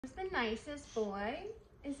Who's the nicest boy?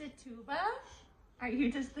 Is it Tuba? Are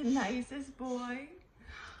you just the nicest boy?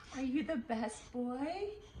 Are you the best boy?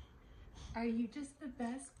 Are you just the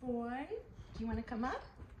best boy? Do you want to come up?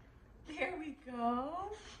 There we go.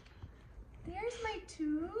 There's my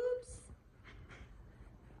tubes.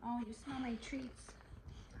 Oh, you smell my treats.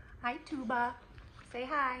 Hi, Tuba. Say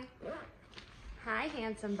hi. Hi,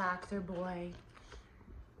 handsome boxer boy.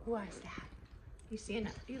 Who is that? You see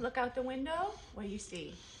enough? You look out the window. What do you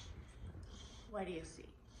see? What do you see?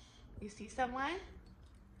 You see someone?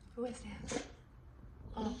 Who is that?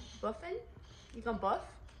 Oh, buffing? You gonna buff?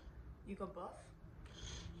 You gonna buff?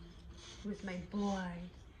 Who's my boy?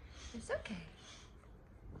 It's okay.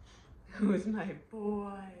 Who's my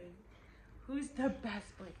boy? Who's the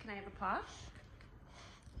best boy? Can I have a paw?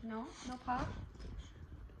 No? No paw?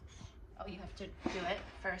 Oh, you have to do it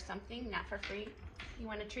for something, not for free. You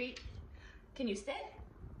want a treat? Can you sit?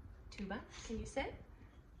 Tuba, can you sit?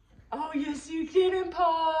 Oh, yes, you can,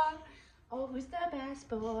 paw. Oh, who's the best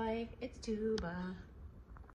boy? It's Tuba.